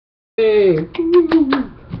Hey!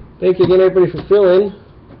 Thank you again, everybody, for filling.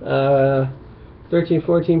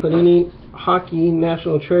 13-14 Panini Hockey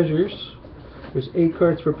National Treasures. There's 8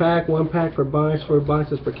 cards per pack, 1 pack per box, 4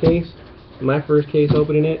 boxes per case. My first case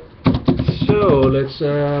opening it. So let's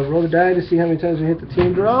roll the die to see how many times we hit the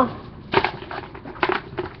team draw.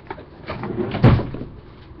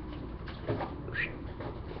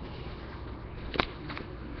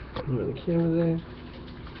 The camera there.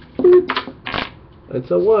 That's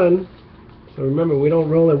a 1. So remember, we don't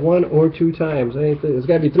roll it 1 or 2 times. It's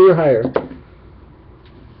got to be 3 or higher.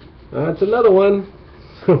 That's another 1.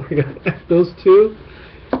 So we got those 2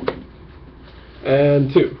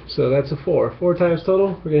 and 2. So that's a 4. 4 times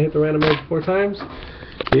total. We're gonna hit the random egg 4 times.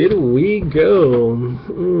 Here we go.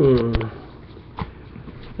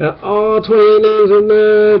 Now all 28 names on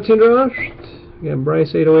the team draw. We got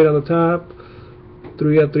Bryce 808 on the top.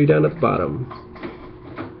 3 up, 3 down at the bottom.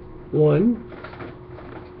 1,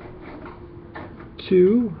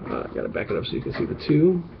 2. I gotta back it up so you can see the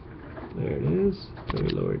 2. There it is. Let me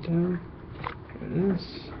lower it down. There it is.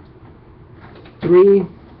 3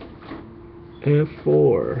 and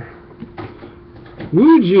 4.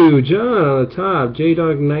 Wooju John on the top.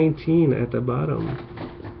 J-Dog 19 at the bottom.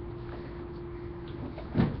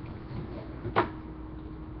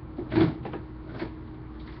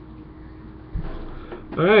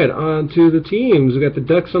 Alright, on to the teams. We got the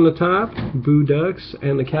Ducks on the top, Boo Ducks,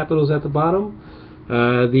 and the Capitals at the bottom.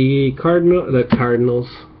 The Cardinals,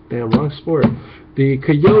 damn, wrong sport. The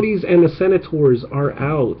Coyotes and the Senators are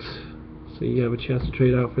out. So you have a chance to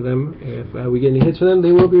trade out for them. If we get any hits for them,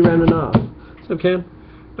 they will be rounding off. What's up, Ken?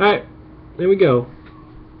 Alright, there we go.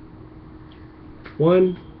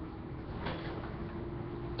 1,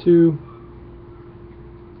 2,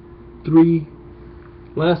 3.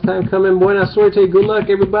 Last time coming. Buena suerte. Good luck,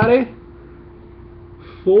 everybody.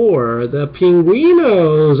 4. The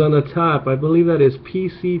Pinguinos on the top. I believe that is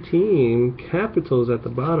PC Team. Capitals at the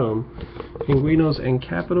bottom. Pinguinos and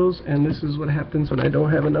Capitals. And this is what happens when I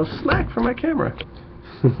don't have enough slack for my camera.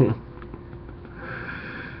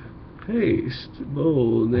 Paste.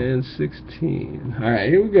 Bold. And 16. Alright,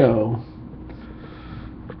 here we go.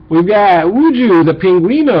 We've got Wooju, the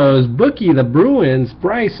Pinguinos, Bookie, the Bruins,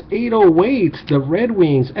 Bryce, 808, the Red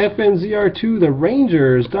Wings, FNZR2, the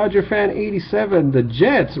Rangers, Dodger Fan 87, the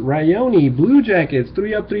Jets, Ryoni, Blue Jackets,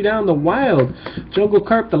 3 up, 3 down, the Wild, Jungle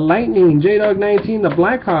Carp, the Lightning, J-Dog 19, the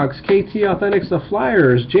Blackhawks, KT Authentics, the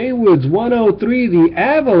Flyers, J Woods 103, the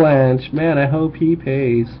Avalanche. Man, I hope he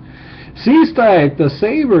pays. C-Stipe, the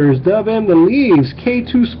Sabres, Dub M, the Leaves,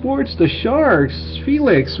 K2 Sports, the Sharks,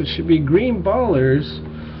 Felix, which should be Green Ballers.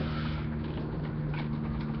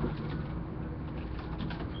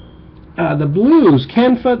 The Blues,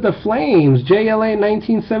 Kenfoot, the Flames, JLA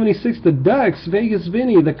 1976, the Ducks, Vegas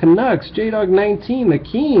Vinny, the Canucks, J-Dog 19, the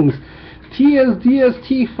Kings,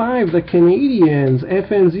 TSDST5, the Canadians,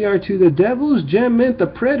 FNZR2, the Devils, Gem Mint, the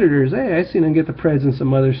Predators. Hey, I seen them get the Preds in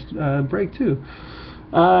some other break too.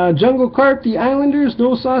 Jungle Carp, the Islanders,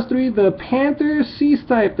 No Sauce 3, the Panthers,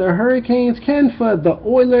 C-Stipe, the Hurricanes, Kenfoot, the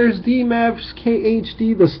Oilers, D-Mavs,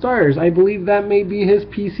 KHD, the Stars. I believe that may be his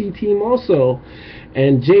PC team also.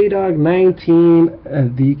 And J-Dog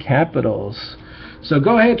 19, the Capitals. So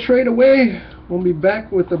go ahead, trade away. We'll be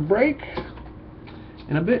back with a break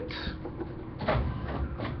in a bit.